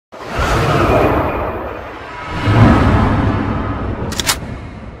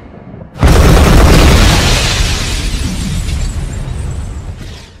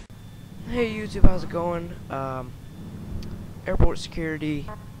YouTube, how's it going? Airport security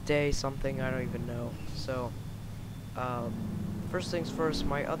day something, I don't even know. So, first things first,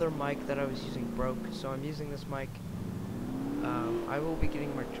 my other mic that I was using broke, so I'm using this mic. I will be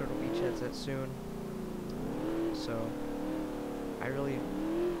getting my Turtle Beach headset soon. So,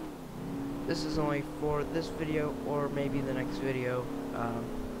 this is only for this video or maybe the next video.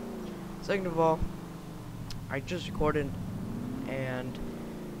 Second of all, I just recorded and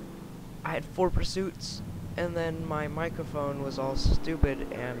I had 4 pursuits, and then my microphone was all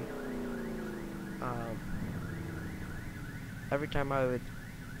stupid, and every time I would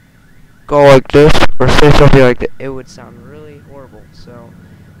go like this or say something like that, it would sound really horrible. So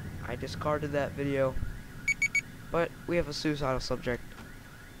I discarded that video, but we have a suicidal subject.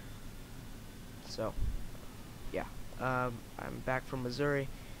 So yeah, I'm back from Missouri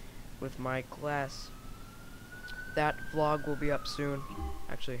with my class. That vlog will be up soon.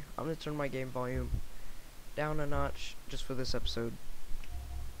 Actually, I'm gonna turn my game volume down a notch just for this episode.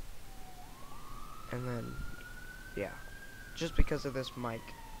 And then, yeah, just because of this mic.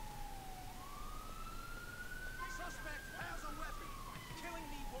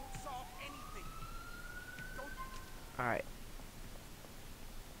 Alright.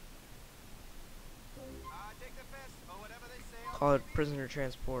 Call it prisoner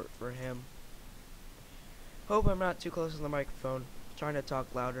transport for him. Hope I'm not too close to the microphone. Trying to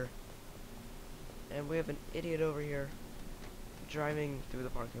talk louder. And we have an idiot over here driving through the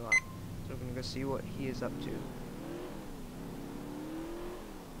parking lot. So we're gonna go see what he is up to.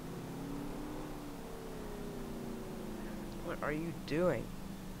 What are you doing?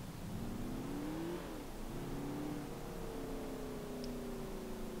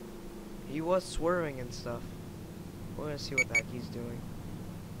 He was swerving and stuff. We're gonna see what the heck he's doing.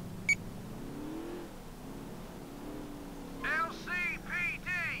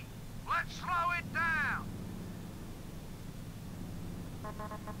 LCPD! Let's slow it down!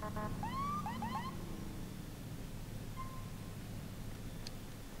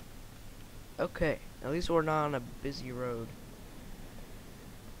 Okay, at least we're not on a busy road.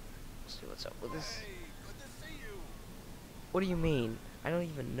 Let's see what's up with this. Hey, good to see you. What do you mean? I don't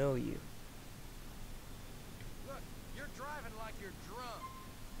even know you. Look, you're driving like you're drunk.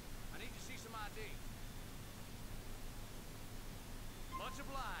 I need to see some ID. Much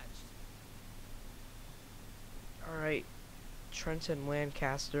obliged. Alright, Trenton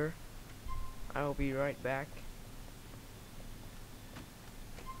Lancaster. I will be right back.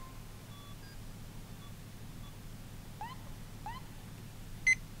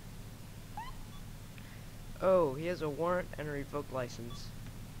 Oh, he has a warrant and a revoked license.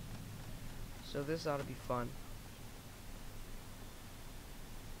 So this ought to be fun.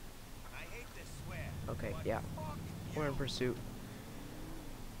 I hate to swear. Okay, but yeah. fuck We're in you. pursuit.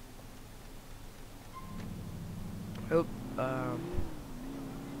 Hope, I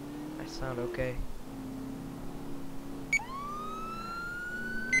sound okay.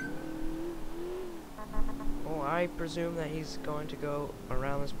 Oh, I presume that he's going to go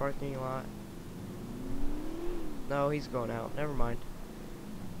around this parking lot. No, he's going out. Never mind.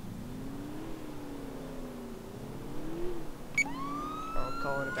 I'll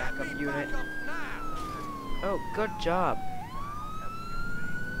call in a backup Get me unit. back up now. Oh, good job.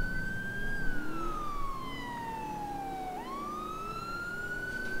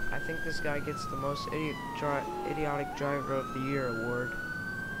 I think this guy gets the most idiotic driver of the year award.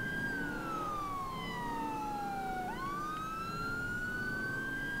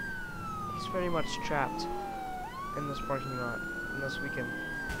 He's pretty much trapped in this parking lot unless we can.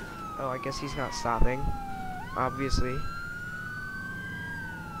 Oh, I guess he's not stopping, obviously.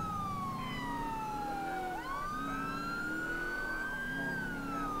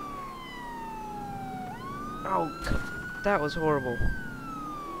 Oh, that was horrible.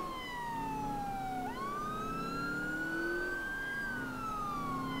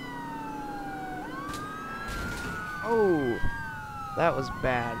 Oh, that was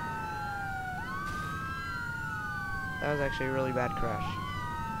bad. That was actually a really bad crash.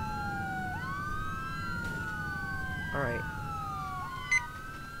 Alright.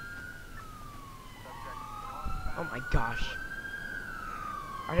 Oh my gosh.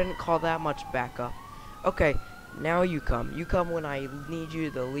 I didn't call that much backup. Okay, now you come. You come when I need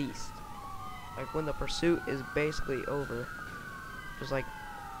you the least. Like when the pursuit is basically over. There's like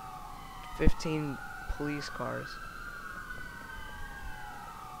 15 police cars.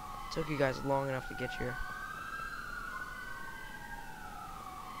 Took you guys long enough to get here.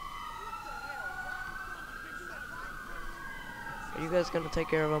 Are you guys gonna take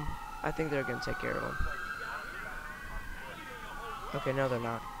care of him? I think they're gonna take care of him. Okay, no they're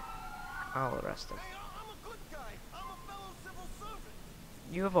not. I'll arrest him. Hey, I'm a good guy. I'm a fellow civil servant.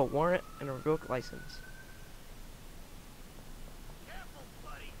 You have a warrant and a revoked license. Careful,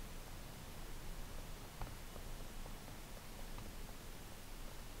 buddy.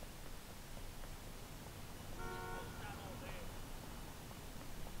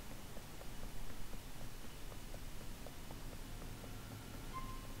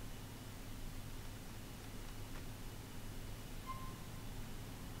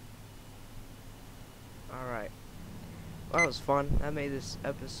 Alright. Well, that was fun. That made this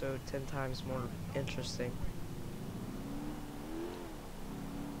episode 10 times more interesting.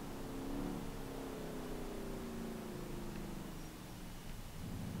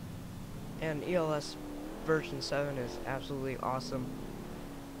 And ELS version 7 is absolutely awesome.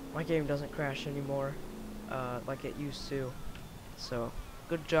 My game doesn't crash anymore like it used to. So,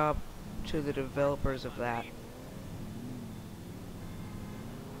 good job to the developers of that.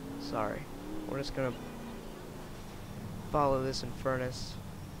 Sorry. We're just gonna follow this in furnace.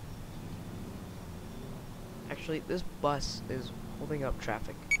 Actually, this bus is holding up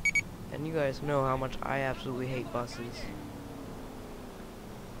traffic. And you guys know how much I absolutely hate buses.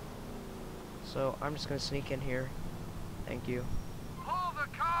 So I'm just gonna sneak in here. Thank you. Pull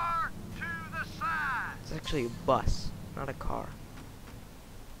the car to the side. It's actually a bus, not a car.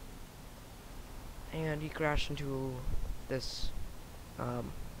 And he crashed into this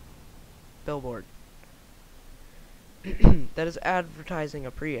billboard. That is advertising a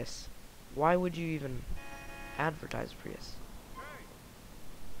Prius. Why would you even advertise a Prius?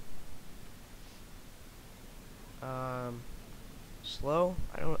 Slow?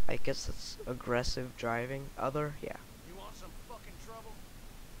 I guess that's aggressive driving. Other? Yeah. You want some fucking trouble?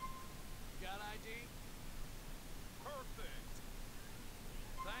 Got ID? Perfect.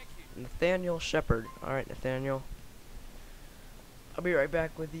 Thank you. Nathaniel Shepard. Alright, Nathaniel. I'll be right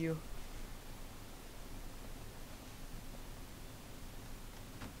back with you.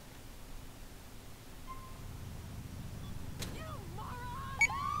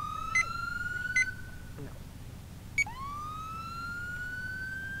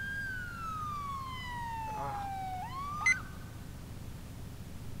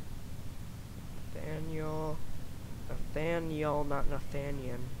 Nathaniel, not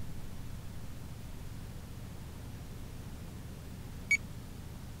Nathaniel.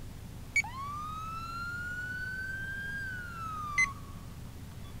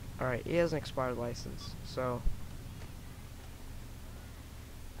 Alright, he has an expired license, so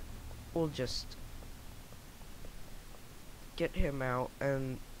we'll just get him out,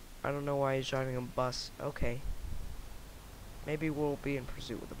 and I don't know why he's driving a bus. Okay. Maybe we'll be in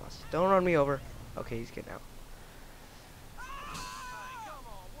pursuit with the bus. Don't run me over. Okay, he's getting out. Hey, come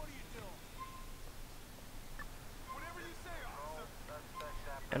on. What are you doing? Whatever you say, officer.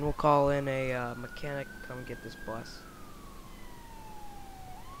 And we'll call in a mechanic to come get this bus.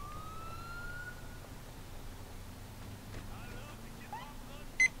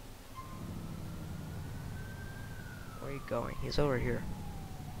 Where are you going? He's over here.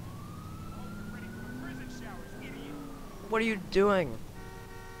 Ready for the prison showers, idiot. What are you doing?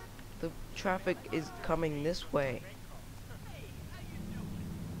 The traffic is coming this way. Hey, how you doing?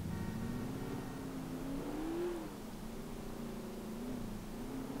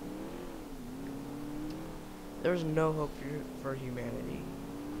 There's no hope for humanity,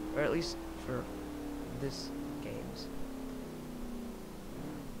 or at least for this games.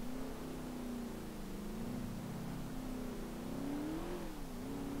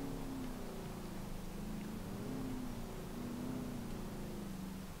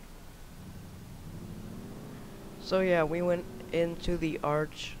 So yeah, we went into the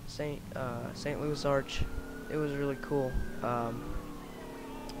Arch, St. Louis Arch. It was really cool.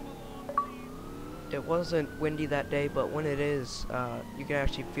 It wasn't windy that day, but when it is, you can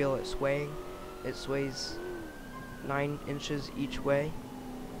actually feel it swaying. It sways 9 inches each way.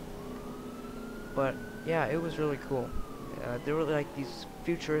 But yeah, it was really cool. There were like these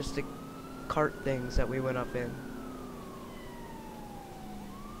futuristic cart things that we went up in.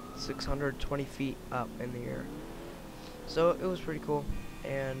 620 feet up in the air. So it was pretty cool.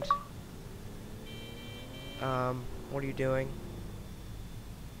 And what are you doing?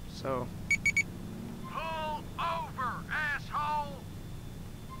 So Pull over, asshole!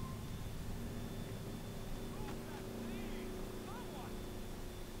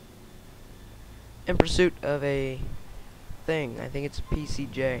 in pursuit of a thing. I think it's a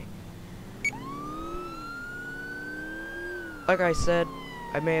PCJ. Like I said,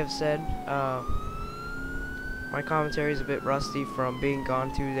 I may have said, my commentary is a bit rusty from being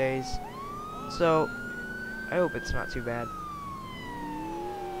gone 2 days, so I hope it's not too bad.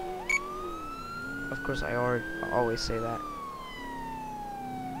 Of course, I always say that.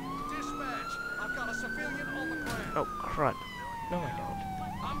 Dispatch, I've got a civilian on the ground. Oh, crud. No, I don't.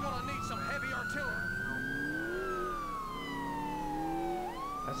 I'm gonna need some heavy artillery.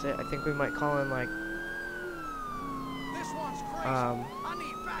 That's it. I think we might call in, like, This one's crazy. I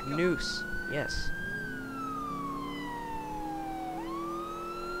need backup. Noose. Yes.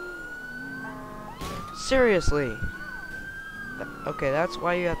 Seriously. Okay, that's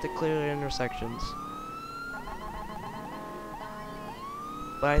why you have to clear the intersections.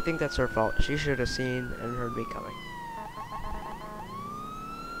 But I think that's her fault. She should have seen and heard me coming.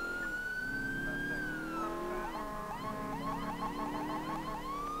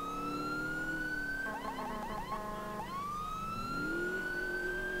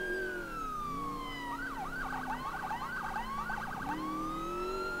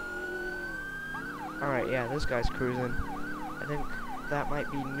 Alright, yeah, this guy's cruising. I think that might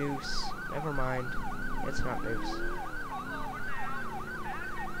be Noose. Never mind. It's not Noose.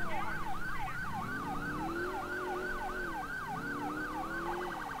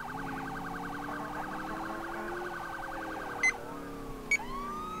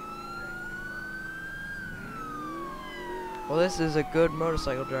 Well, this is a good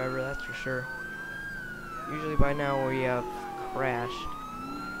motorcycle driver, that's for sure. Usually by now we have crashed.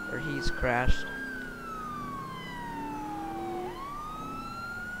 Or he's crashed.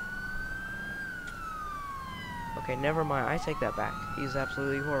 Okay, never mind. I take that back. He's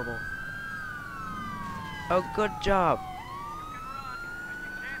absolutely horrible. Oh, good job.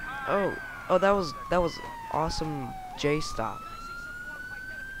 Oh, that was awesome. J stop.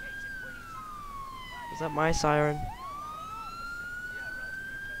 Is that my siren?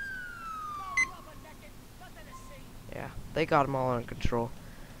 Yeah, they got them all under control.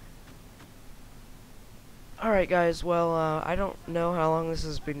 Alright guys, well, I don't know how long this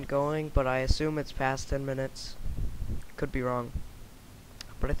has been going, but I assume it's past 10 minutes. Could be wrong.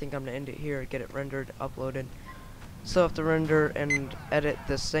 But I think I'm gonna end it here, get it rendered, uploaded. Still have to render and edit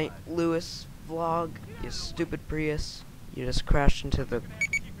the St. Louis vlog, you stupid Prius. You just crashed into the...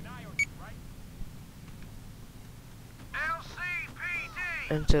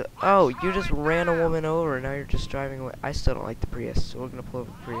 LCPD. Oh, you just ran a woman over and now you're just driving away. I still don't like the Prius, so we're gonna pull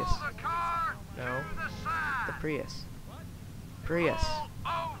over the Prius. Pull the car No. to the side. The Prius. Prius.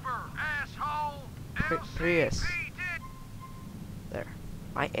 Pull over, asshole. Prius. LCPD. There.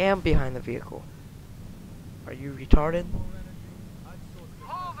 I am behind the vehicle. Are you retarded?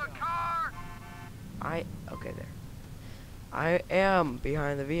 Pull the car. Okay, there. I am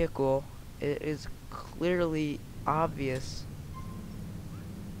behind the vehicle. It is clearly obvious.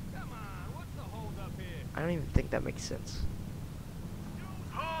 Come on, what's the hold up here? I don't even think that makes sense.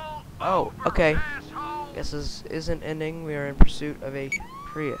 Pull Oh, over, okay. asshole. Guess this isn't ending. We are in pursuit of a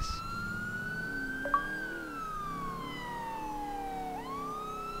Prius.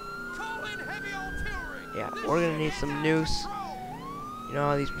 Call in heavy artillery. Yeah, This we're gonna shit need is some out of noose. control. You know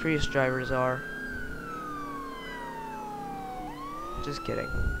how these Prius drivers are. Just kidding.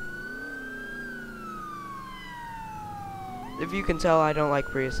 If you can tell, I don't like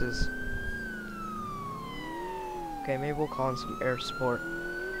Priuses. Okay, maybe we'll call in some air support.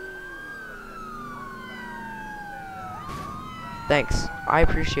 Thanks. I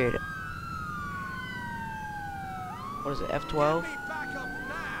appreciate it. What is it, F12? Give me backup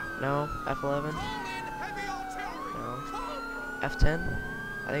now. No? F11? Call in heavy artillery. No. Call. F10?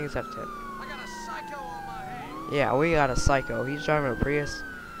 I think it's F10. I got a psycho on my hands. Yeah, we got a psycho. He's driving a Prius.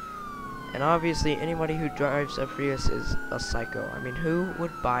 And obviously, anybody who drives a Prius is a psycho. I mean, who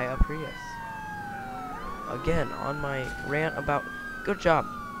would buy a Prius? Again, on my rant about... Good job.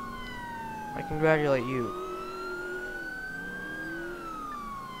 I congratulate you.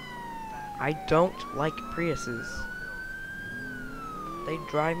 I don't like Priuses. They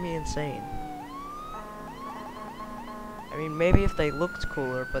drive me insane. I mean, maybe if they looked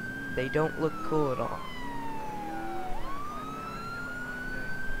cooler, but they don't look cool at all.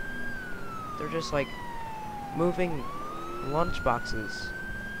 They're just like moving lunchboxes.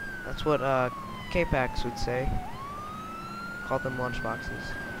 That's what K-Pax would say. Call them lunchboxes.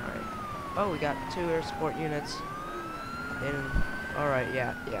 Alright. Oh, we got 2 air support units. Alright,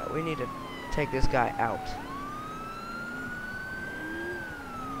 yeah, we need to take this guy out.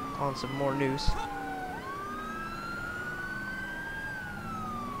 On some more noose.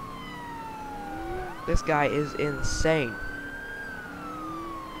 This guy is insane.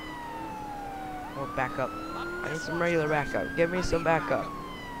 More backup. I need some regular backup. Give me some backup.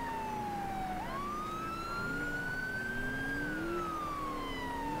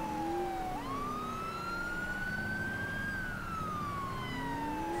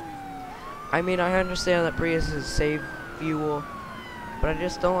 I mean, I understand that Priuses save fuel, but I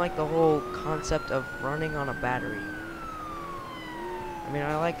just don't like the whole concept of running on a battery. I mean,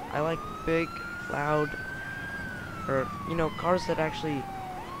 I like big, loud, or you know, cars that actually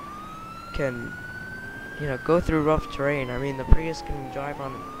can, you know, go through rough terrain. I mean, the Prius can drive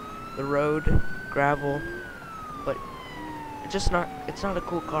on the road, gravel, but it's not a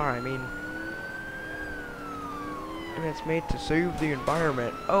cool car. I mean, and it's made to save the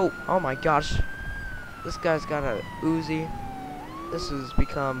environment. Oh my gosh. This guy's got a Uzi. This has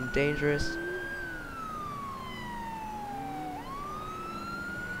become dangerous.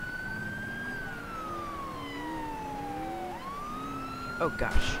 Oh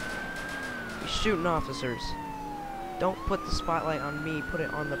gosh. He's shooting officers. Don't put the spotlight on me, put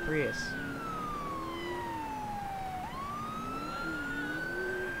it on the Prius.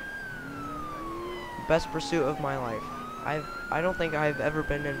 Best pursuit of my life. I don't think I've ever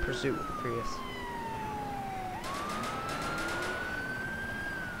been in pursuit with a Prius.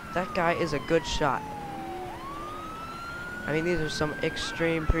 That guy is a good shot. I mean, these are some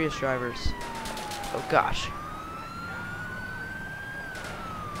extreme Prius drivers. Oh gosh.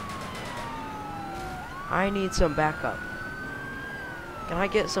 I need some backup. Can I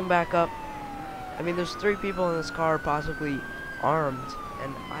get some backup? I mean, there's 3 people in this car possibly armed,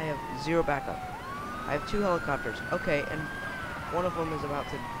 and I have 0 backup. I have 2 helicopters. Okay, and one of them is about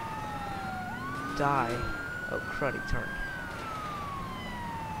to die. Oh, cruddy turn.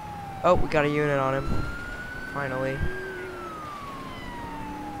 Oh, we got a unit on him. Finally.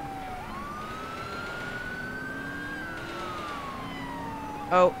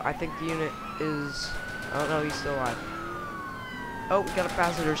 Oh, I think the unit is... Oh no, he's still alive. Oh, we got a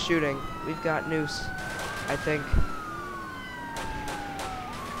passenger shooting. We've got Noose, I think.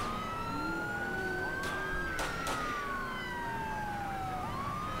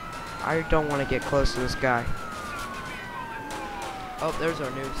 I don't want to get close to this guy. Oh, there's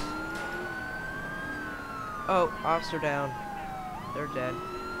our Noose. Oh, officer down. They're dead.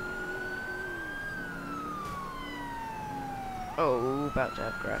 Oh, about to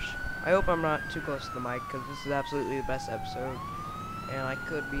have crash. I hope I'm not too close to the mic, because this is absolutely the best episode, and I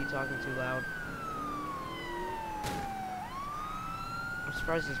could be talking too loud. I'm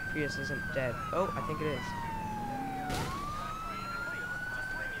surprised this Prius isn't dead. Oh, I think it is.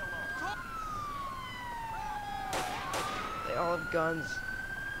 They all have guns,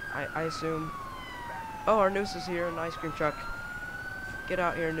 I assume. Oh, our Noose is here, an ice cream truck. Get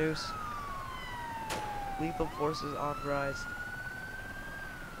out here, Noose. Lethal force is authorized.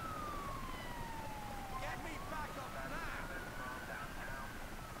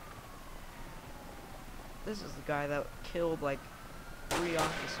 This is the guy that killed like 3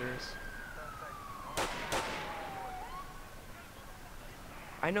 officers.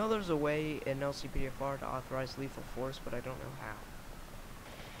 I know there's a way in LCPDFR to authorize lethal force, but I don't know how.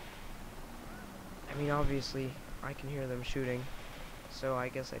 I mean, obviously, I can hear them shooting, so I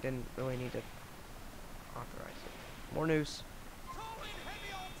guess I didn't really need to authorize it. More Noose.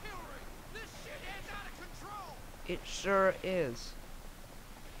 It sure is.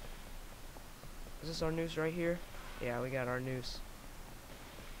 Is this our Noose right here? Yeah, we got our Noose.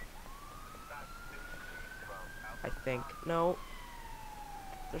 I think. No.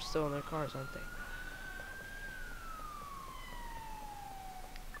 They're still in their cars, aren't they?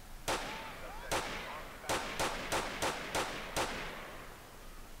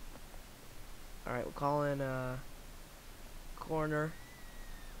 Alright, we'll call in Corner,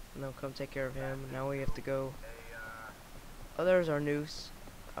 and they'll come take care of him. Now we have to go. Oh, there's our Noose.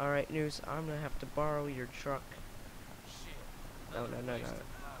 Alright, Noose, I'm gonna have to borrow your truck. No.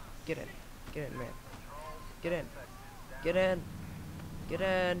 Get in. Get in, man. Get in. Get in. Get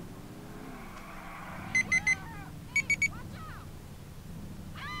in.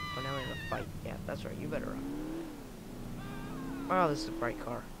 Oh, now we're in a fight. Yeah, that's right. You better run. Wow, this is a bright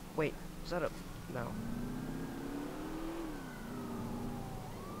car. Wait, is that a... No.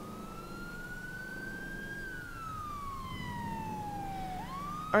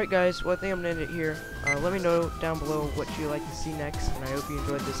 Alright guys, well I think I'm going to end it here. Let me know down below what you'd like to see next, and I hope you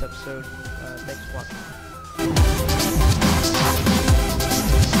enjoyed this episode. Thanks for watching.